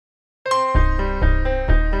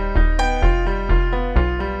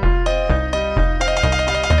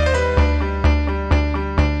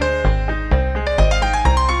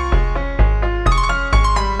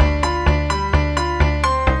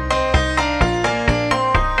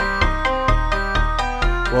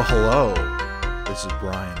Well, hello. This is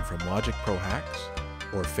Brian from Logic Pro Hacks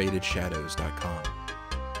or FadedShadows.com.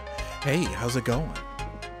 Hey, how's it going?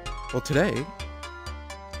 Well, today,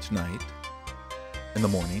 tonight, in the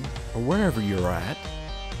morning, or wherever you're at,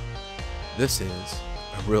 this is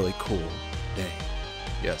a really cool day.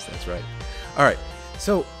 Yes, that's right. All right,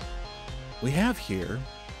 so we have here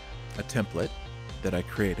a template that I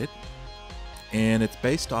created, and it's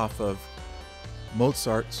based off of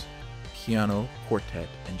Mozart's piano quartet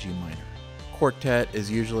in G minor. Quartet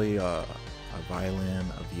is usually a violin,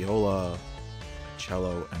 a viola, a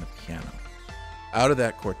cello, and a piano. Out of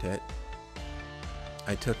that quartet,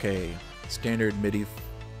 I took a standard Midi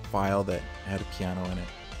file that had a piano in it,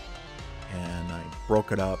 and I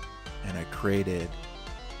broke it up, and I created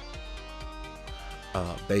a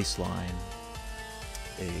bass line,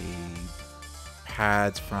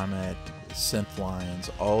 pads from it, synth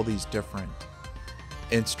lines, all these different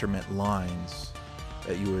instrument lines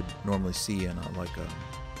that you would normally see in a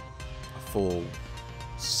full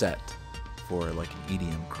set for like an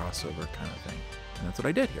EDM crossover kind of thing. And that's what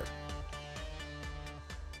I did here.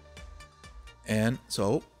 And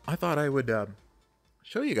so I thought I would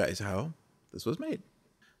show you guys how this was made.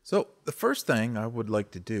 So the first thing I would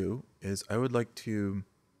like to do is I would like to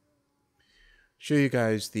show you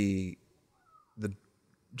guys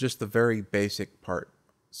just the very basic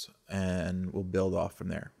parts, and we'll build off from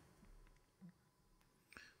there.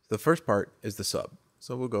 The first part is the sub.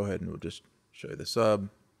 So we'll go ahead and we'll just show you the sub.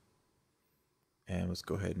 And let's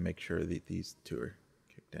go ahead and make sure that these two are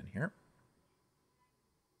kicked in here.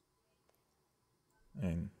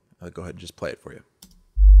 And I'll go ahead and just play it for you.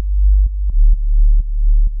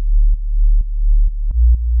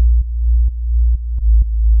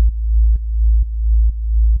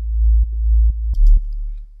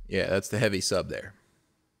 Yeah, that's the heavy sub there.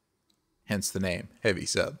 Hence the name, heavy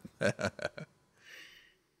sub. All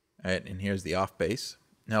right, and here's the off bass.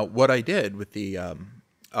 Now, what I did with the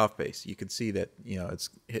off bass, you can see that it's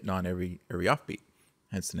hitting on every offbeat.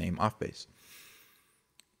 Hence the name off bass.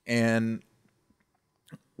 And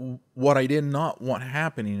what I did not want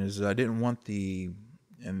happening is I didn't want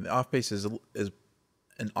and the off bass is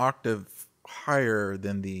an octave higher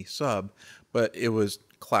than the sub, but it was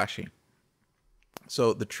clashing.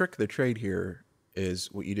 So the trick of the trade here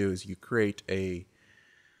is what you do is you create a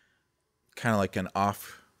kind of like an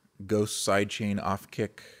off ghost sidechain off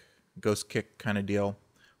kick, ghost kick kind of deal,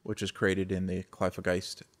 which is created in the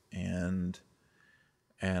Cleifgeist, and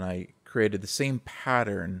I created the same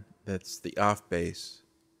pattern that's the off bass.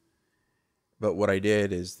 But what I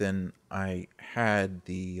did is then I had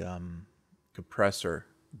the compressor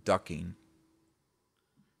ducking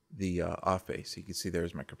the off bass. You can see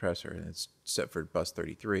there's my compressor, and it's set for bus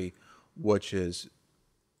 33, which is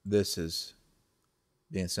this is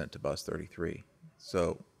being sent to bus 33.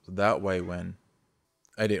 So that way, when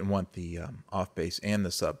I didn't want the off bass and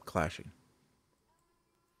the sub clashing,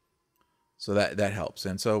 so that helps.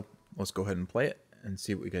 And so let's go ahead and play it and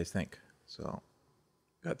see what you guys think. So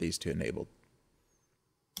got these two enabled.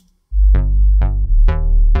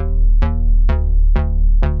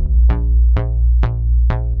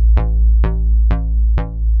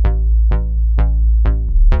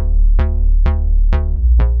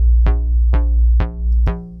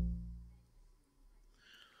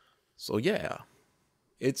 So yeah,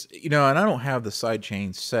 it's, and I don't have the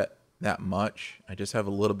sidechain set that much. I just have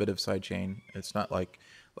a little bit of sidechain. It's not like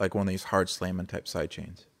one of these hard slamming type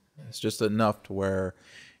sidechains. It's just enough to where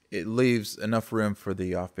it leaves enough room for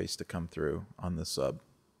the off bass to come through on the sub.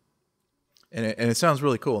 And it sounds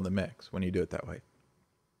really cool in the mix when you do it that way.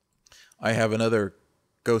 I have another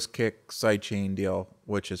ghost kick sidechain deal,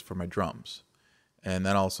 which is for my drums. And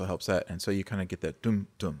that also helps that. And so you kind of get that doom,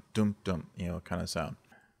 doom, doom, doom, kind of sound.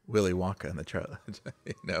 Willy Wonka in the trailer.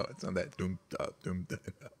 No, it's not that doom, doom, doom.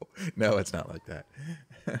 No, it's not like that.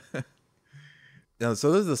 Now,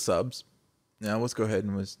 so those are the subs. Now let's go ahead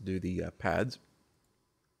and let's do the pads.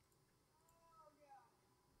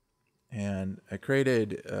 And I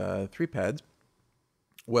created 3 pads.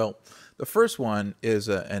 Well, the first one is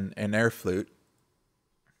an air flute.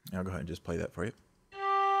 I'll go ahead and just play that for you.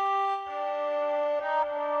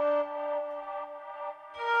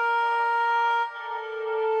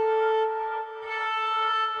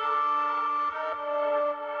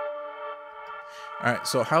 All right,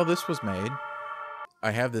 so how this was made,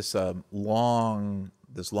 I have this long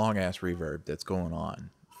ass reverb that's going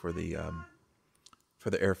on for the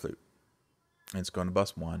air flute, and it's going to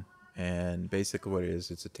bus 1. And basically, what it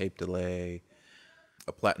is, it's a tape delay,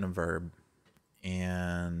 a platinum verb,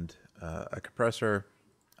 and a compressor.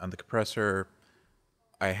 On the compressor,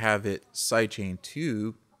 I have it sidechained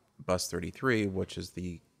to bus 33, which is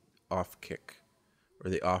the off kick, or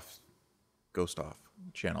the off ghost off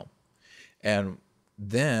channel. And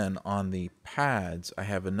then on the pads, I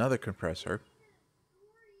have another compressor,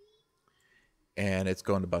 and it's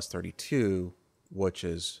going to bus 32, which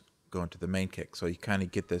is going to the main kick. So you kind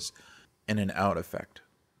of get this in and out effect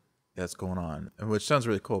that's going on, and which sounds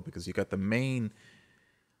really cool because you got the main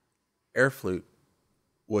air flute,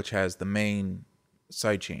 which has the main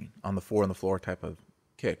sidechain on the 4 on the floor type of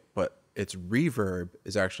kick, but its reverb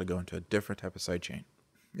is actually going to a different type of sidechain.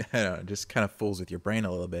 It just kind of fools with your brain a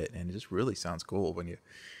little bit, and it just really sounds cool when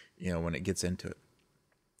when it gets into it.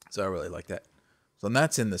 So I really like that. So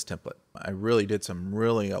that's in this template. I really did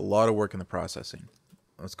a lot of work in the processing.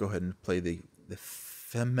 Let's go ahead and play the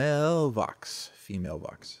female vox.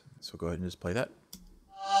 So go ahead and just play that.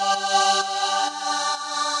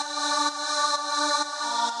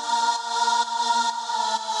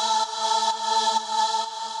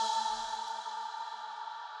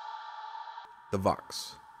 The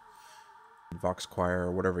Vox Choir,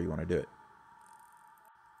 or whatever you want to do it.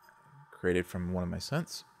 Created from one of my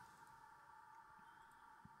synths.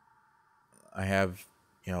 I have,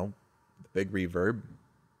 the big reverb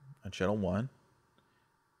on channel 1.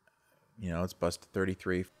 It's bus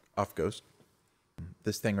 33 off ghost.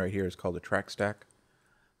 This thing right here is called a track stack.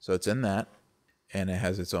 So it's in that, and it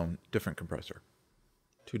has its own different compressor.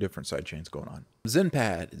 2 different side chains going on.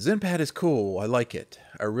 Zenpad is cool. I like it.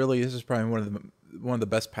 This is probably one of the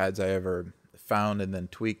best pads I ever found and then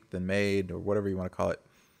tweaked and made, or whatever you want to call it.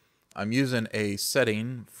 I'm using a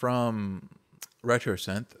setting from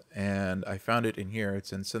RetroSynth, and I found it in here.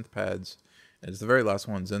 It's in Synth Pads. It's the very last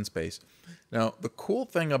one, Zen Space. Now, the cool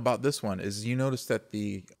thing about this one is you notice that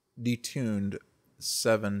the detuned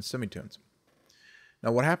 7 semitones.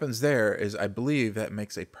 Now, what happens there is I believe that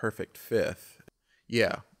makes a perfect fifth.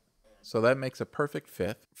 Yeah, so that makes a perfect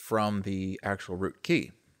fifth from the actual root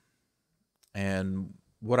key. And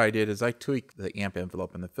what I did is I tweaked the amp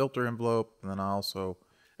envelope and the filter envelope, and then I also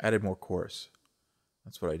added more chorus.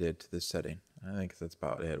 That's what I did to this setting. I think that's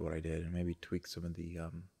about it, what I did, and maybe tweak some of the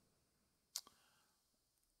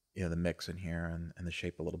the mix in here and the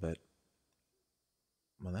shape a little bit.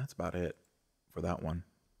 Well, that's about it for that one.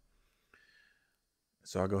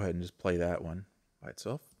 So I'll go ahead and just play that one by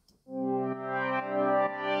itself.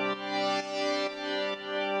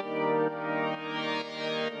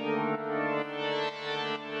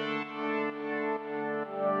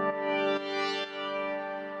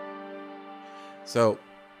 So,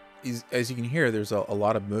 as you can hear, there's a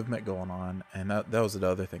lot of movement going on, and that was the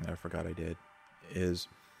other thing that I forgot I did, is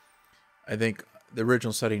I think the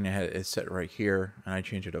original setting I had is set right here, and I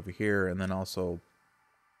changed it over here, and then also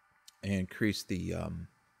increase the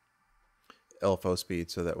LFO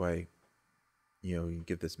speed so that way, you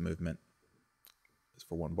get this movement just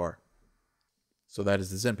for 1 bar. So that is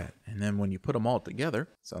the Zenpad, and then when you put them all together,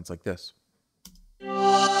 it sounds like this.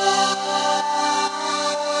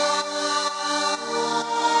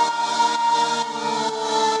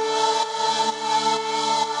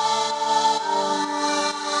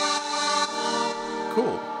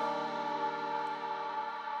 Cool.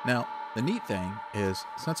 Now, the neat thing is,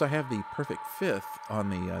 since I have the perfect fifth on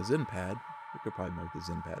the Zenpad, we could probably move the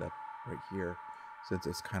Zenpad up right here, since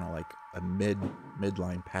it's kind of like a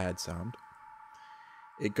midline pad sound.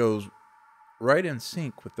 It goes right in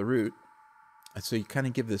sync with the root, and so you kind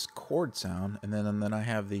of give this chord sound, and then I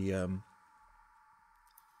have the a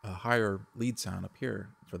higher lead sound up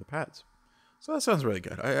here for the pads. So that sounds really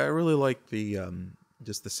good. I really like the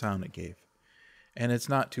just the sound it gave. And it's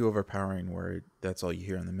not too overpowering where that's all you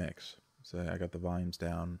hear in the mix. So I got the volumes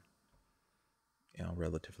down,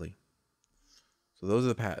 relatively. So those are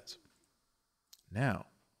the pads. Now,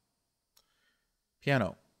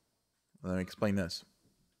 piano. Let me explain this.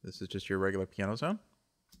 This is just your regular piano sound.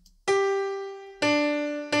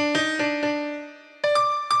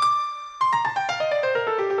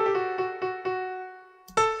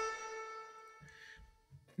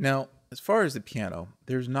 Now, as far as the piano,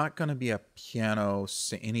 there's not going to be a piano,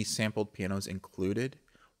 any sampled pianos included.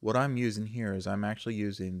 What I'm using here is I'm actually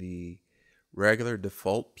using the regular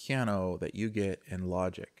default piano that you get in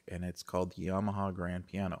Logic, and it's called the Yamaha Grand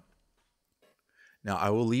Piano. Now, I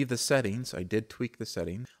will leave the settings. I did tweak the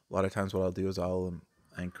settings. A lot of times what I'll do is I'll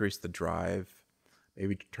increase the drive,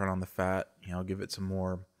 maybe turn on the fat, give it some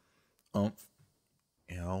more oomph.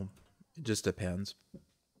 It just depends.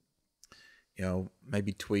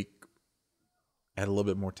 Maybe tweak, add a little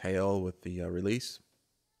bit more tail with the release.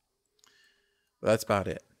 But that's about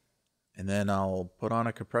it. And then I'll put on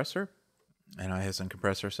a compressor, and I have some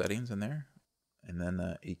compressor settings in there, and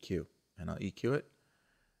then EQ, and I'll EQ it,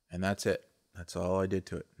 and that's it. That's all I did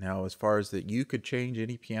to it. Now, as far as that, you could change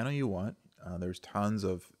any piano you want. There's tons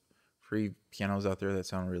of free pianos out there that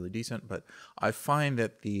sound really decent, but I find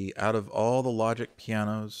that out of all the Logic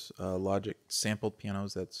pianos, Logic sampled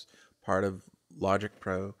pianos, that's part of Logic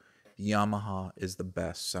Pro, the Yamaha is the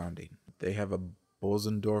best sounding. They have a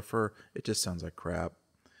Bosendorfer. It just sounds like crap.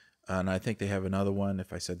 And I think they have another one,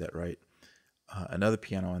 if I said that right, another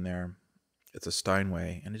piano in there. It's a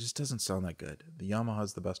Steinway, and it just doesn't sound that good. The Yamaha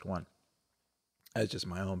is the best one. That's just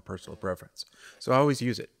my own personal preference. So I always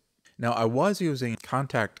use it. Now, I was using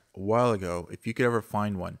Contact a while ago, if you could ever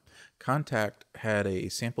find one. Contact had a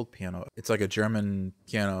sampled piano. It's like a German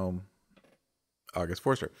piano, August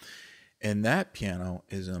Forster. And that piano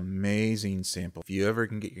is an amazing sample. If you ever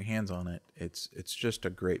can get your hands on it, it's just a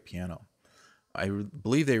great piano. I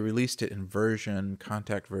believe they released it in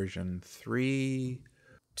Contact version 3,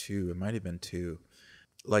 2, it might have been 2.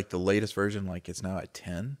 Like the latest version, like it's now at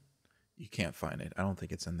 10. You can't find it. I don't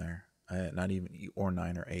think it's in there. Not even, or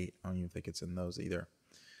 9 or 8. I don't even think it's in those either.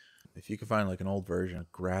 If you can find like an old version,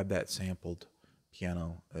 grab that sampled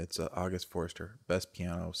piano. It's a August Forster, best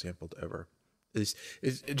piano sampled ever. It's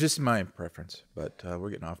just my preference, but we're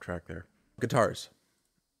getting off track there. Guitars.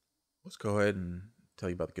 Let's go ahead and tell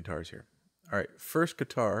you about the guitars here. All right, first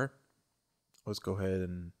guitar. Let's go ahead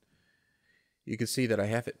and you can see that I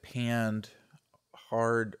have it panned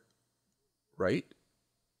hard right.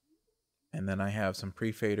 And then I have some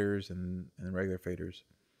pre-faders and regular faders.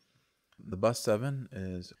 The Bus 7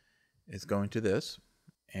 is going to this,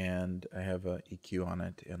 and I have a EQ on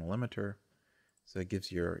it and a limiter, so it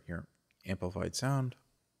gives your amplified sound.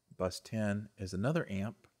 Bus 10 is another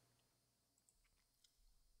amp,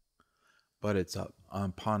 but it's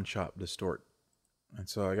on Pawn Shop Distort. And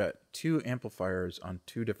so I got 2 amplifiers on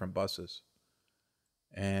 2 different buses,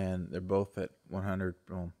 and they're both at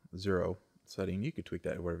 0 setting. You could tweak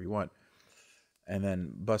that whatever you want. And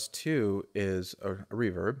then bus 2 is a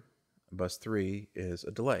reverb. Bus 3 is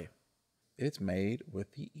a delay. It's made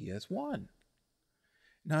with the ES1.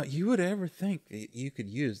 Now, you would ever think that you could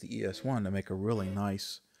use the ES1 to make a really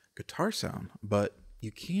nice guitar sound, but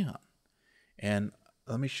you can't. And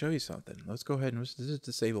let me show you something. Let's go ahead and just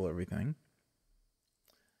disable everything.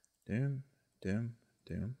 Doom, doom,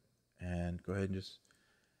 doom. And go ahead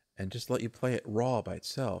and just let you play it raw by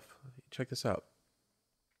itself. Check this out.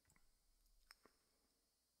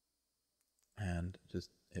 And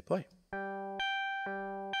just hit play.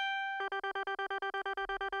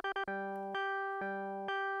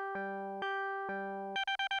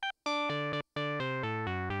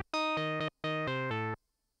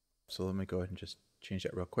 So let me go ahead and just change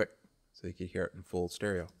that real quick so you can hear it in full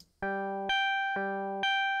stereo.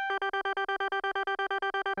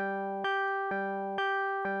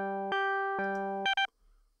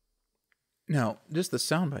 Now, just the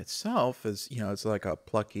sound by itself is, it's like a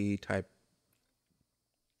plucky type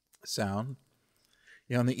sound.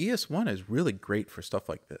 And the ES1 is really great for stuff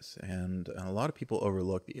like this, and a lot of people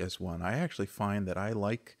overlook the ES1. I actually find that I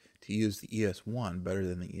like to use the ES1 better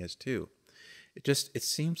than the ES2. It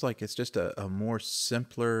seems like it's just a more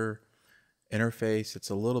simpler interface. It's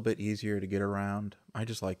a little bit easier to get around. I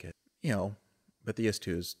just like it, but the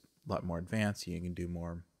ES2 is a lot more advanced. You can do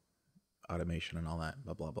more automation and all that,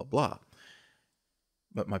 blah, blah, blah, blah.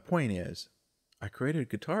 But my point is, I created a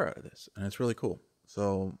guitar out of this, and it's really cool.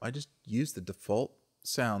 So I just use the default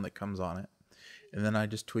sound that comes on it, and then I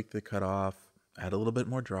just tweak the cutoff, add a little bit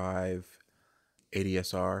more drive,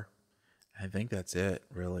 ADSR. I think that's it,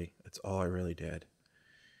 really. That's all I really did.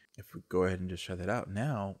 If we go ahead and just shut that out,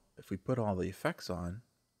 now, if we put all the effects on,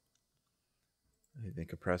 the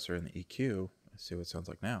compressor and the EQ, let's see what it sounds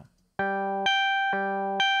like now.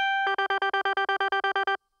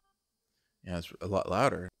 Yeah, it's a lot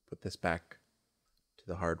louder. Put this back to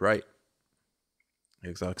the hard right,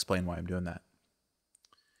 because I'll explain why I'm doing that.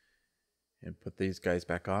 And put these guys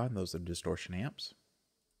back on. Those are distortion amps.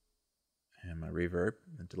 And my reverb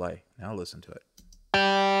and delay. Now listen to it.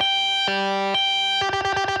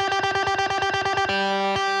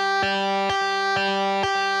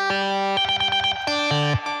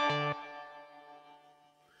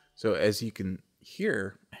 So as you can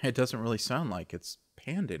hear, it doesn't really sound like it's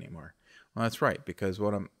panned anymore. Well, that's right, because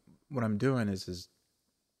what I'm doing is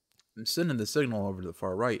I'm sending the signal over to the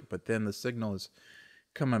far right, but then the signal is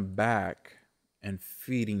coming back and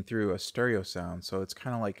feeding through a stereo sound. So it's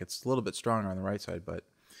kind of like it's a little bit stronger on the right side, but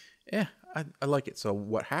I like it. So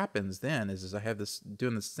what happens then is I have this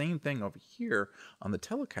doing the same thing over here on the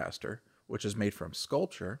Telecaster, which is made from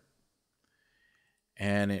Sculpture,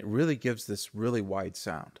 and it really gives this really wide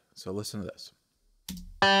sound. So listen to this.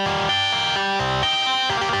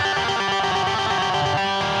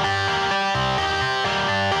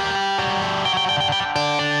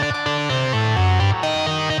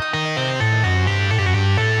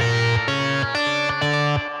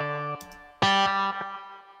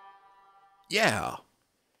 Yeah.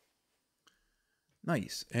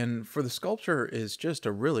 Nice. And for the sculpture is just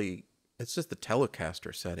it's just the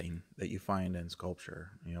Telecaster setting that you find in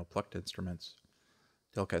sculpture, you know, plucked instruments.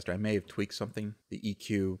 Telecaster. I may have tweaked something. The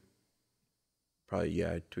EQ, probably,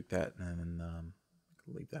 yeah, I tweaked that, and then I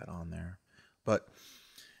could leave that on there. But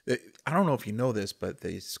I don't know if you know this, but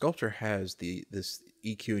the sculpture has this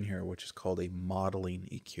EQ in here, which is called a modeling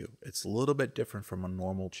EQ. It's a little bit different from a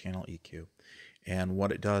normal channel EQ. And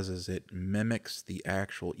what it does is it mimics the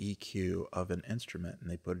actual EQ of an instrument, and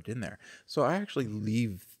they put it in there. So I actually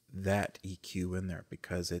leave that EQ in there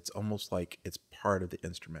because it's almost like it's part of the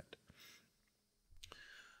instrument.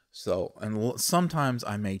 So, and sometimes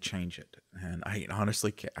I may change it, and I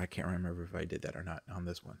honestly I can't remember if I did that or not on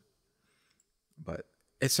this one. But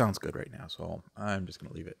it sounds good right now, so I'm just going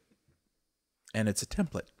to leave it. And it's a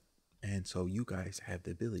template, and so you guys have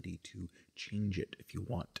the ability to change it if you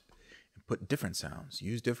want. And put different sounds,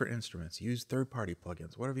 use different instruments, use third-party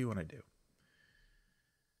plugins, whatever you want to do.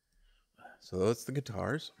 So that's the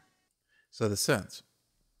guitars. So the synths.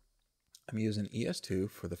 I'm using ES2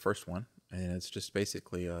 for the first one, and it's just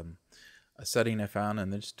basically a setting I found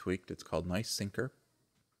and then just tweaked. It's called Nice Sinker,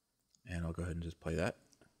 and I'll go ahead and just play that.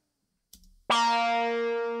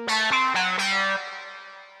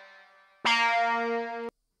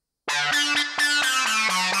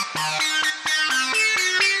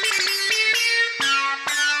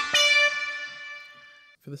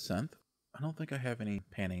 For the synth, I don't think I have any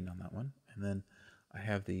panning on that one. And then I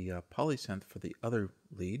have the polysynth for the other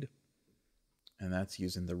lead, and that's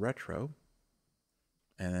using the retro,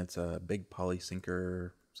 and it's a big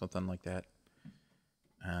polysyncer, something like that.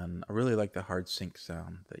 And I really like the hard sync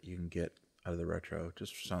sound that you can get out of the retro. It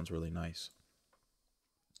just sounds really nice.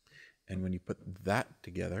 And when you put that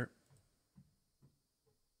together,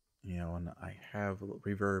 you know, and I have a little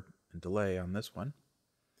reverb and delay on this one,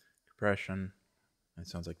 compression, and it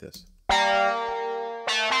sounds like this.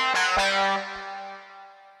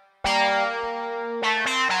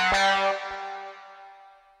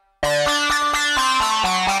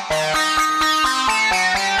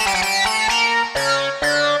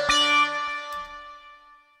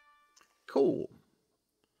 Cool.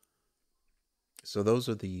 So those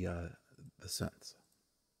are the synths.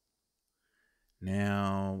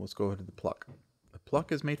 Now let's go ahead to the pluck. The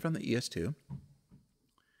pluck is made from the ES2,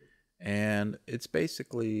 and it's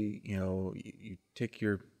basically, you know, you take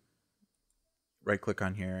your right click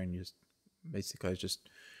on here and just basically I was just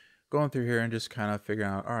going through here and just kind of figuring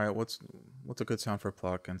out, all right, what's a good sound for a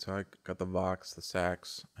pluck. And so I got the Vox, the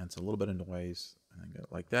sax, and it's a little bit of noise, and I go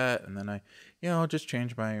like that, and then I, you know, just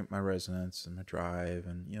change my resonance and my drive,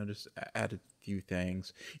 and, you know, just add a few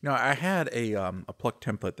things. You know, I had a pluck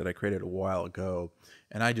template that I created a while ago,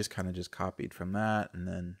 and I just kind of just copied from that, and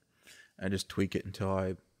then I just tweak it until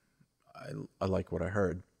I like what I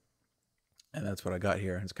heard. And that's what I got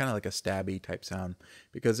here. And it's kind of like a stabby type sound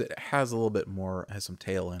because it has a little bit more, has some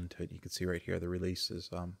tail end to it. You can see right here the release is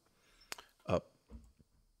up.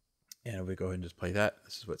 And if we go ahead and just play that,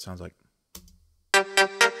 this is what it sounds like. I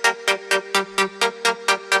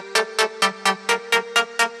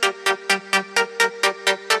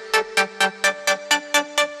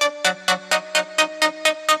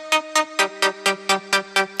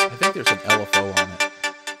think there's an LFO on it.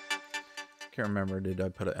 Can't remember, did I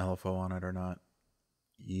put an LFO on it or not?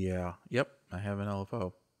 Yeah, yep, I have an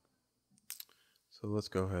LFO. So let's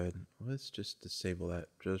go ahead, let's just disable that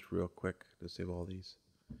just real quick. Disable all these,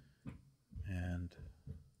 and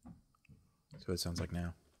see what it sounds like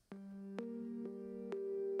now.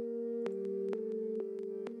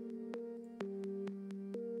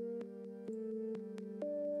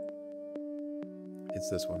 It's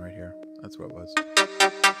this one right here. That's what it was.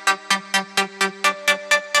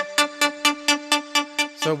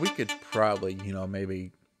 So we could probably, you know,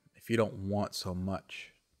 maybe if you don't want so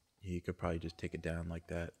much, you could probably just take it down like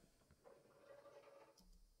that.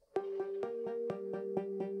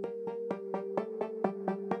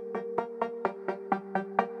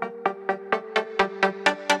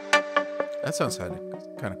 That sounds kind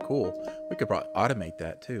of cool. We could probably automate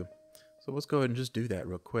that too. So let's go ahead and just do that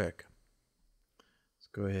real quick. Let's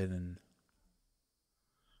go ahead and,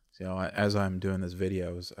 you know, as I'm doing this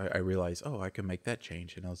videos, I realize, oh, I can make that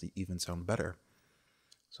change and it'll even sound better.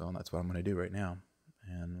 So that's what I'm going to do right now.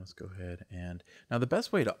 And let's go ahead and, now the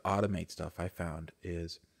best way to automate stuff I found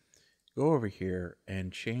is go over here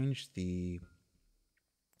and change the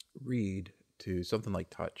read to something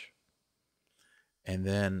like touch. And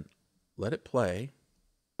then let it play.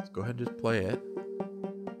 Let's go ahead and just play it.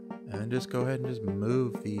 And then just go ahead and just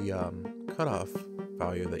move the cutoff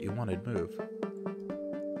value that you wanted to move.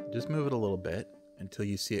 Just move it a little bit until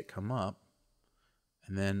you see it come up.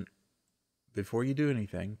 And then before you do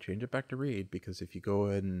anything, change it back to read, because if you go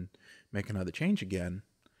ahead and make another change again,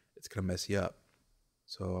 it's going to mess you up.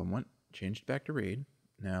 So I changed it back to read.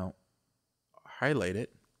 Now highlight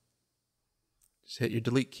it. Just hit your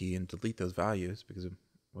delete key and delete those values because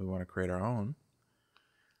we want to create our own.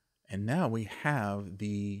 And now we have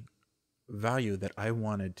the value that I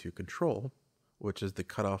wanted to control, which is the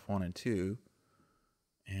cutoff 1 and 2,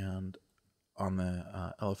 and on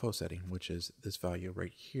the LFO setting, which is this value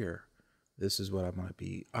right here. This is what I'm going to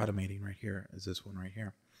be automating right here, is this one right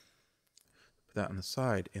here. Put that on the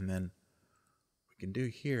side, and then what we can do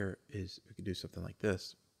here is we can do something like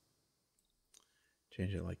this.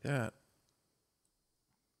 Change it like that.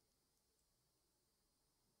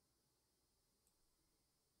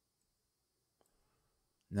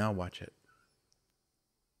 Now watch it.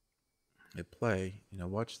 Hit play. You know,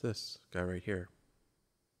 watch this guy right here.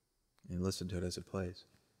 And listen to it as it plays.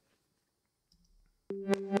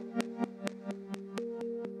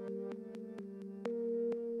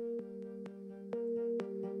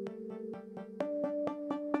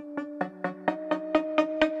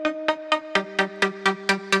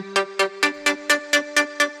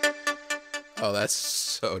 Oh, that's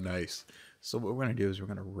so nice. So what we're going to do is we're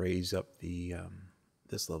going to raise up the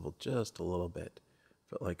this level just a little bit.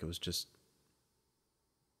 Felt like it was just,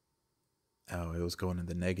 oh, it was going in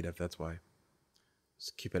the negative. That's why.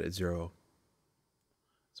 Just keep it at 0.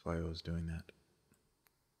 That's why I was doing that.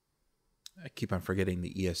 I keep on forgetting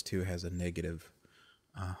the ES2 has a negative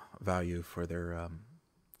value for their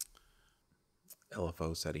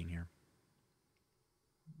LFO setting here.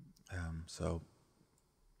 So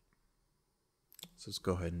let's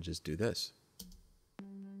go ahead and just do this.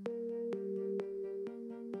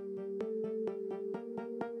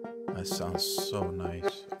 That sounds so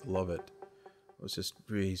nice. I love it. Let's just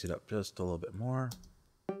raise it up just a little bit more.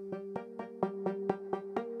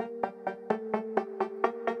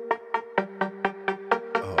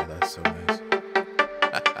 Oh, that's so nice.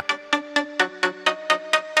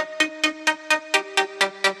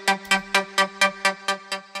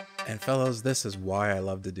 And fellows, this is why I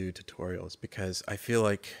love to do tutorials, because I feel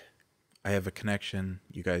like I have a connection.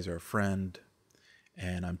 You guys are a friend,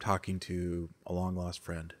 and I'm talking to a long lost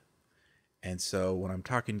friend. And so when I'm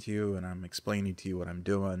talking to you and I'm explaining to you what I'm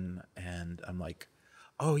doing, and I'm like,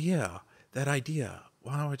 oh yeah, that idea,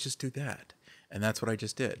 why don't I just do that? And that's what I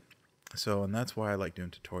just did. So, and that's why I like doing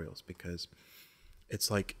tutorials, because it's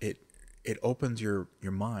like it opens your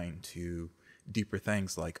mind to deeper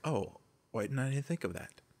things, like, oh, why didn't I think of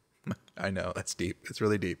that? I know, that's deep. It's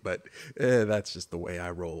really deep, but that's just the way I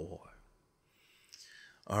roll.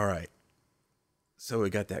 All right. So we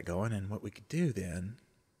got that going, and what we could do then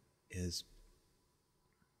is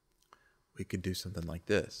we could do something like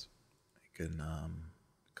this. We can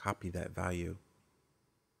copy that value,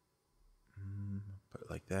 put it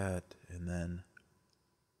like that, and then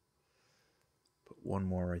put one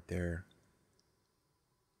more right there.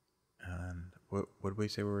 And what did we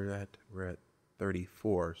say we're at? We're at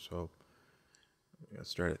 34, so we're gonna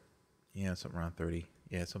start at, something around 30.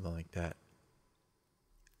 Yeah, something like that.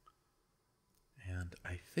 And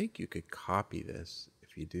I think you could copy this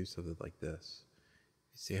if you do something like this.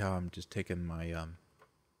 You see how I'm just taking my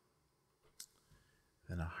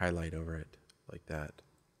then I highlight over it like that,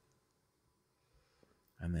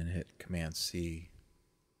 and then hit Command C,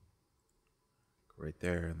 go right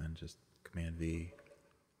there, and then just Command V.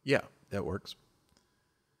 Yeah, that works.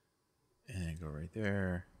 And go right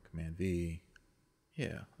there, Command V.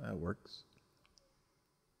 Yeah, that works.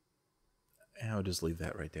 And I'll just leave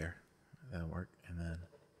that right there. That'll work. And then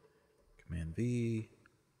Command V.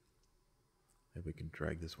 Maybe we can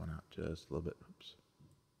drag this one out just a little bit. Oops.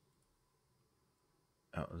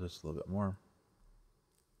 Oh, just a little bit more.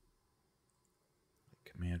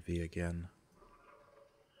 Command V again.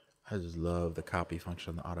 I just love the copy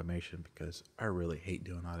function on the automation, because I really hate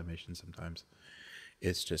doing automation sometimes.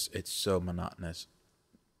 It's so monotonous.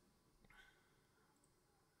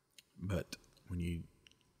 But when you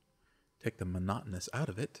take the monotonous out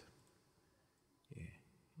of it,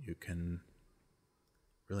 you can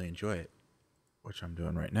really enjoy it, which I'm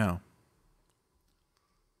doing right now.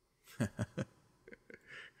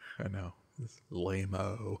 I know, it's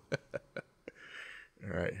lame-o. All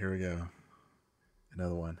right, here we go.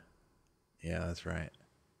 Another one. Yeah, that's right.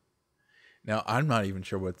 Now, I'm not even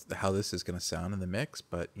sure how this is going to sound in the mix,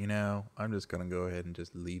 but, I'm just going to go ahead and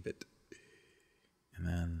just leave it. And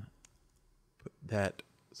then put that,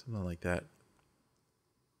 something like that.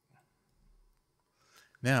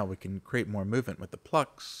 Now we can create more movement with the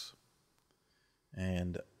plucks.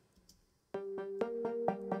 And,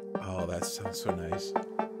 oh, that sounds so nice.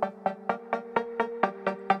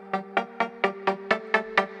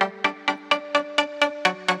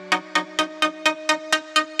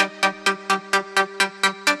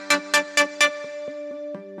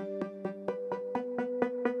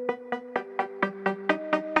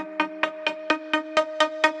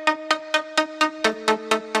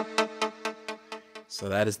 So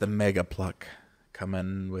that is the mega pluck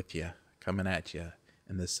coming with you, coming at you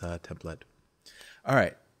in this template. All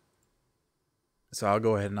right. So I'll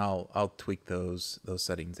go ahead and I'll tweak those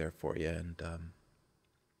settings there for you. And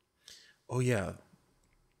oh yeah.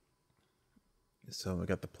 So we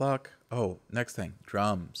got the pluck. Oh, next thing,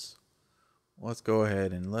 drums. Let's go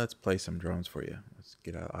ahead and let's play some drums for you. Let's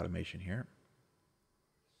get out automation here.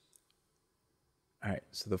 All right.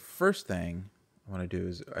 So the first thing I want to do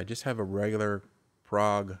is I just have a regular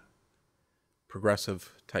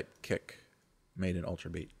progressive type kick made in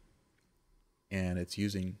Ultrabeat, and it's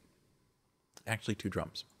using actually 2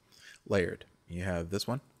 drums layered. You have this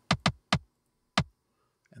one,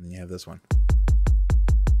 and then you have this one.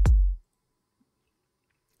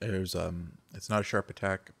 There's it's not a sharp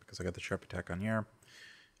attack because I got the sharp attack on here,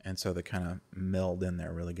 and so they kind of meld in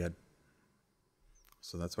there really good.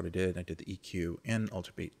 So that's what I did. I did the EQ in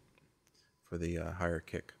Ultrabeat for the higher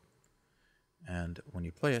kick, and when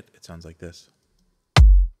you play it, it sounds like this.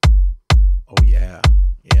 Oh yeah,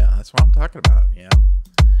 that's what I'm talking about. You know,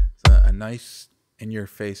 it's a nice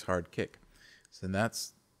in-your-face hard kick. So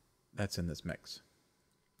that's in this mix,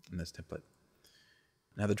 in this template.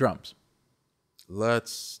 Now the drums.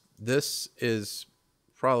 This is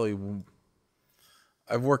probably,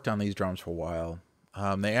 I've worked on these drums for a while.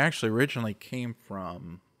 They actually originally came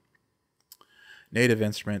from Native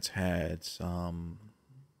Instruments had some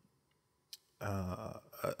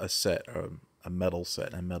a set, a metal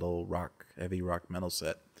set, a metal rock, heavy rock metal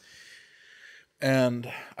set.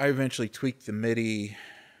 And I eventually tweaked the MIDI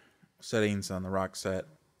settings on the rock set,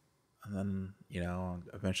 and then, you know,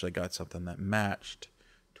 eventually got something that matched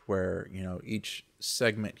to where, you know, each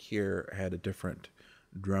segment here had a different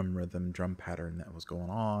drum rhythm, drum pattern that was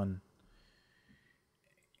going on.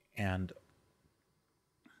 And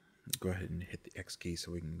go ahead and hit the X key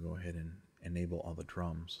so we can go ahead and enable all the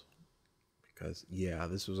drums. Because, yeah,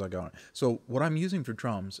 this was like on. So what I'm using for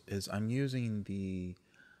drums is I'm using the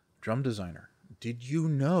Drum Designer. Did you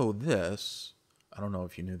know this? I don't know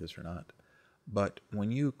if you knew this or not, but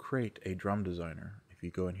when you create a Drum Designer, if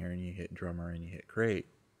you go in here and you hit drummer and you hit create,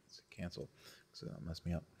 it's cancel, so that'll mess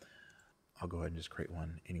me up. I'll go ahead and just create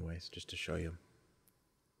one anyways, just to show you.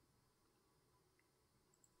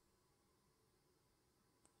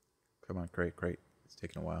 Come on, create. It's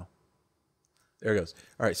taking a while. There it goes.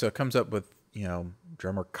 All right, so it comes up with, you know,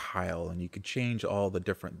 drummer Kyle, and you can change all the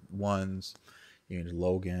different ones. You know,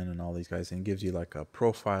 Logan and all these guys, and it gives you like a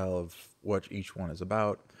profile of what each one is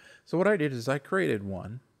about. So what I did is I created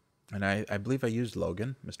one, and I believe I used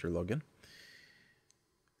Logan, Mr. Logan.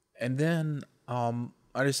 And then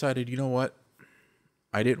I decided, you know what?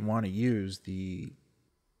 I didn't want to use the,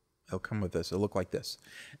 it'll come with this, it'll look like this.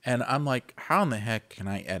 And I'm like, how in the heck can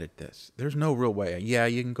I edit this? There's no real way. Yeah,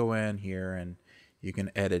 you can go in here and you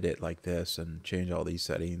can edit it like this and change all these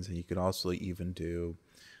settings. And you can also even do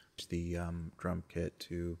the drum kit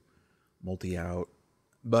to multi-out.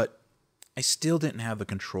 But I still didn't have the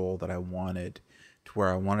control that I wanted, to where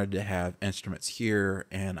I wanted to have instruments here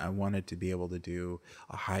and I wanted to be able to do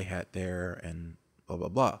a hi-hat there and blah, blah,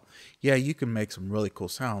 blah. Yeah, you can make some really cool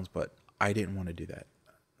sounds, but I didn't want to do that.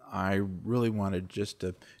 I really wanted just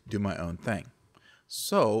to do my own thing.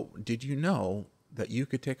 So, did you know that you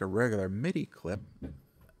could take a regular MIDI clip,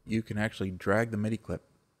 you can actually drag the MIDI clip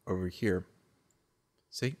over here,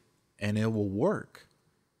 see, and it will work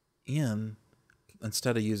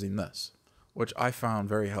instead of using this, which I found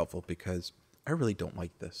very helpful because I really don't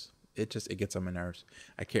like this. It gets on my nerves.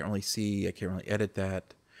 I can't really see, I can't really edit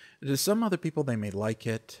that. To some other people, they may like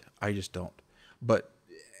it. I just don't. But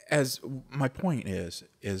as my point is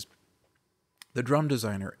the Drum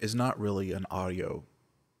Designer is not really an audio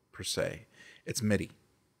per se. It's MIDI.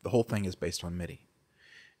 The whole thing is based on MIDI.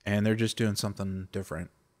 And they're just doing something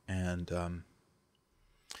different. And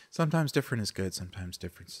sometimes different is good, sometimes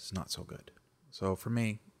different is not so good. So for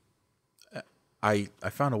me, I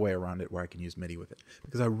found a way around it where I can use MIDI with it,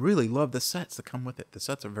 because I really love the sets that come with it. The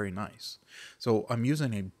sets are very nice. So I'm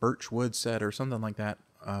using a birchwood set or something like that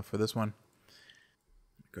for this one.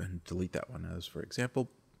 Go ahead and delete that one as for example.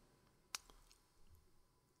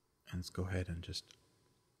 And let's go ahead and just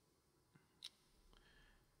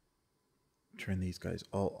turn these guys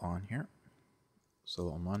all on here. So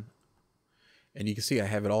I'm on. And you can see I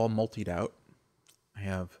have it all multied out. I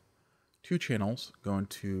have 2 channels going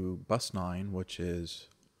to bus 9, which is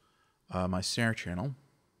my snare channel.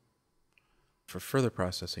 For further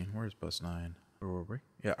processing, where's bus 9? Where were we?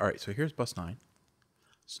 Yeah, all right, so here's bus 9,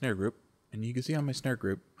 snare group. And you can see on my snare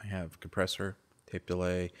group, I have compressor, tape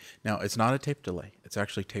delay. Now, it's not a tape delay. It's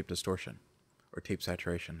actually tape distortion, or tape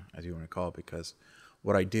saturation, as you want to call it, because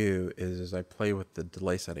what I do is I play with the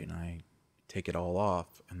delay setting. I take it all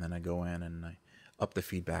off, and then I go in and I up the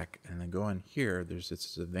feedback, and then go in here, there's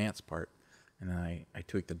this advanced part, and then I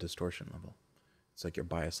tweak the distortion level. It's like your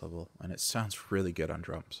bias level, and it sounds really good on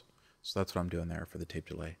drums. So that's what I'm doing there for the tape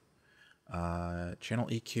delay. Channel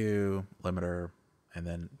EQ, limiter, and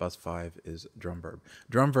then bus 5 is drum verb.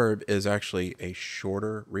 Drum verb is actually a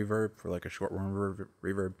shorter reverb for like a short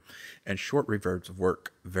reverb, and short reverbs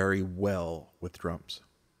work very well with drums.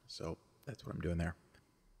 So that's what I'm doing there.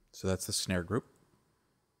 So that's the snare group.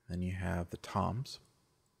 Then you have the toms.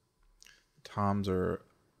 The toms are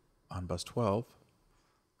on bus 12.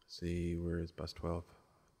 Let's see, where is bus 12?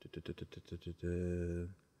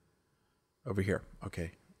 Over here.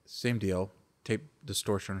 Okay, same deal. Tape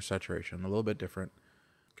distortion or saturation, a little bit different.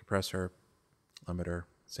 Compressor, limiter,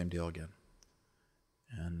 same deal again.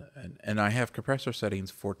 And I have compressor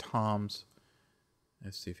settings for toms.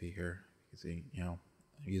 Let's see if you hear. You can see, you know,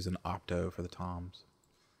 I use an opto for the toms,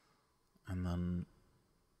 and then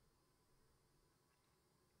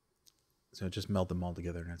so just meld them all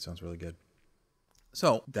together, and it sounds really good.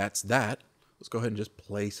 So that's that. Let's go ahead and just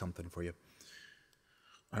play something for you.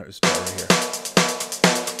 All right, let's start right here.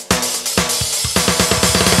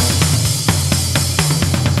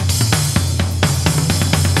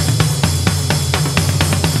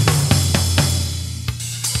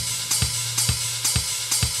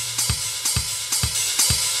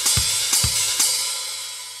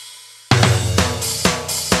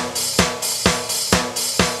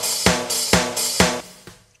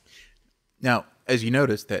 Now, as you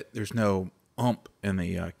notice that there's no ump in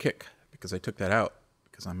the kick, because I took that out,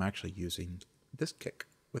 because I'm actually using this kick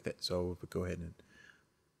with it. So if we go ahead and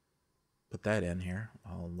put that in here,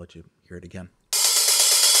 I'll let you hear it again.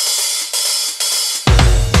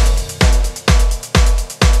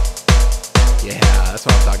 Yeah, that's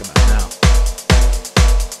what I'm talking about now.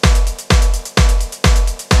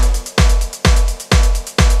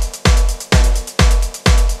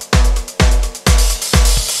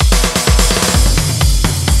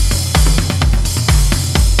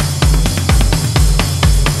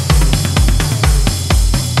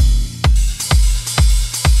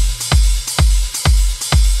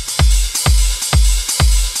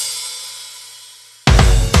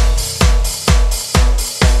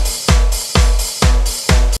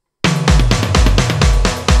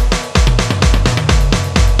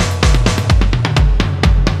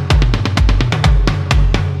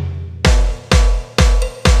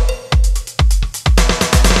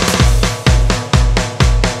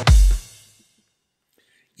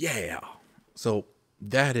 Yeah, so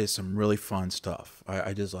that is some really fun stuff.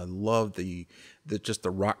 I love the just the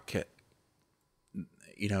rock kit.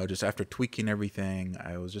 You know, just after tweaking everything,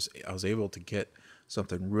 I was able to get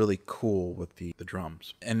something really cool with the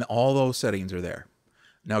drums, and all those settings are there.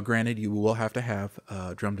 Now, granted, you will have to have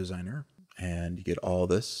a drum designer, and you get all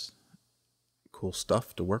this cool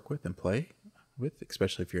stuff to work with and play with,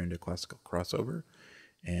 especially if you're into classical crossover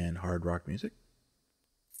and hard rock music.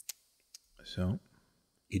 So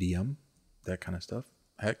EDM, that kind of stuff.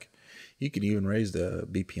 Heck, you can even raise the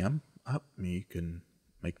BPM up. I mean, you can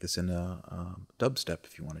make this in a dubstep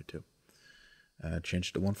if you wanted to.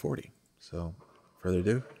 Change it to 140. So, further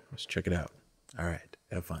ado, let's check it out. All right,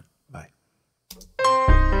 have fun.